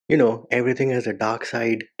Everything has a dark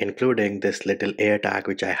side, including this little AirTag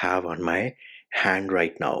which I have on my hand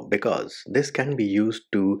right now, because this can be used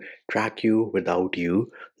to track you without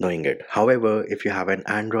you knowing it. However, if you have an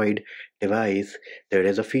Android device, there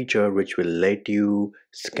is a feature which will let you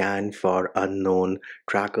scan for unknown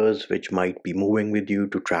trackers which might be moving with you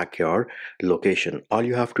to track your location. All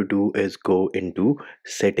you have to do is go into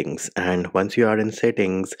settings, and once you are in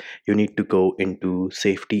settings, you need to go into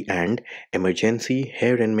safety and emergency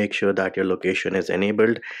here and make sure that your location is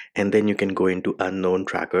enabled, and then you can go into unknown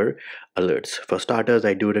tracker alerts. For starters,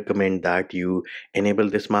 I do recommend that you enable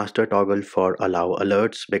this master toggle for allow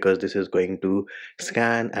alerts, because this is going to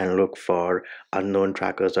scan and look for unknown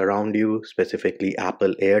trackers around you, specifically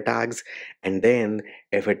Apple AirTags. And then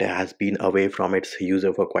if it has been away from its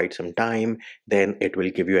user for quite some time, then it will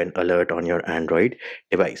give you an alert on your Android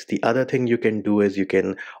device. The other thing you can do is you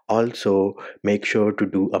can also make sure to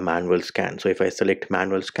do a manual scan. So if I select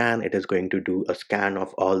manual scan, it is going to do a scan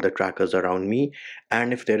of all the trackers around me,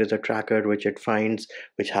 and if there is a tracker which it finds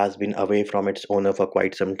which has been away from its owner for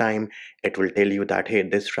quite some time, it will tell you that, hey,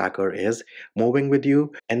 this tracker is moving with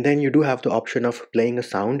you. And then you do have the option of playing a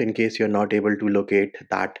sound in case you're not able to locate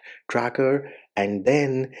that tracker, and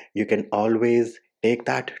then you can always take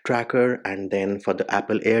that tracker, and then for the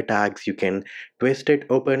Apple AirTags, you can twist it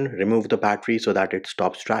open, remove the battery so that it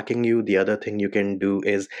stops tracking you. The other thing you can do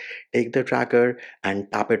is take the tracker and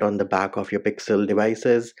tap it on the back of your Pixel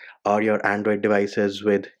devices or your Android devices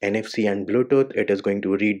with NFC and Bluetooth. It is going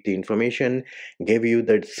to read the information, give you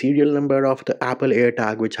the serial number of the Apple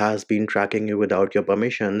AirTag which has been tracking you without your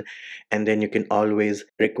permission, and then you can always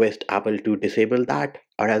request Apple to disable that.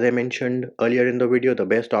 Or as I mentioned earlier in the video, the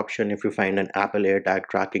best option if you find an Apple AirTag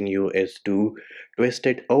tracking you is to twist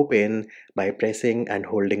it open by pressing and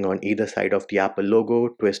holding on either side of the Apple logo.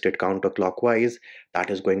 Twist it counterclockwise.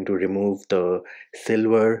 That is going to remove the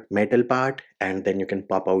silver metal part, and then you can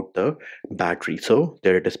pop out the battery. So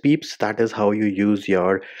there it is, peeps. That is how you use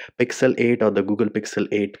your Pixel 8 or the Google Pixel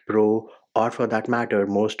 8 Pro, or for that matter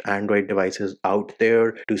most Android devices out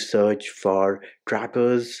there, to search for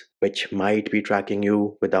trackers which might be tracking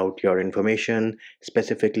you without your information,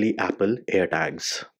 specifically Apple AirTags.